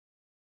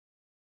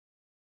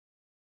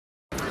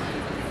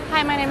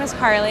Hi, my name is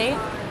Carly.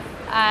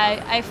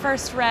 I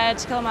first read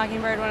To Kill a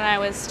Mockingbird when I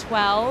was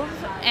 12,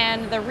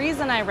 and the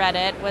reason I read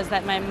it was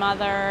that my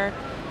mother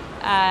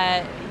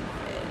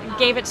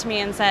gave it to me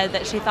and said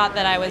that she thought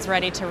that I was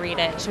ready to read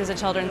it. She was a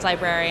children's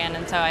librarian,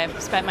 and so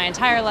I've spent my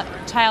entire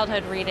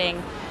childhood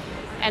reading,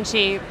 and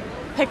she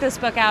picked this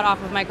book out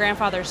off of my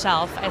grandfather's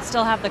shelf. I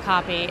still have the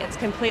copy. It's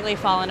completely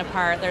fallen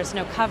apart. There's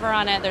no cover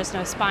on it. There's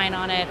no spine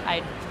on it.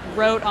 I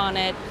wrote on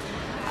it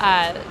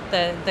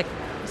the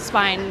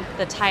spine,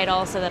 the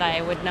title, so that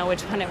I would know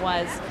which one it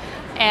was.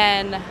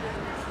 And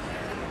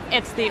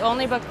it's the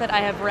only book that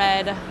I have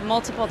read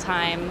multiple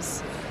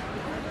times.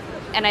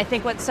 And I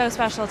think what's so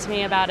special to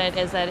me about it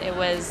is that it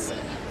was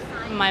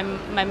my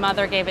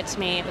mother gave it to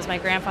me. It was my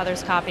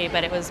grandfather's copy,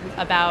 but it was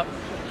about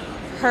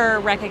her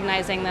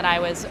recognizing that I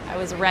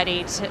was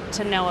ready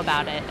to know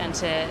about it and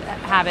to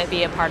have it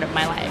be a part of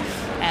my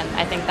life. And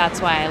I think that's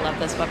why I love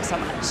this book so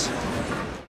much.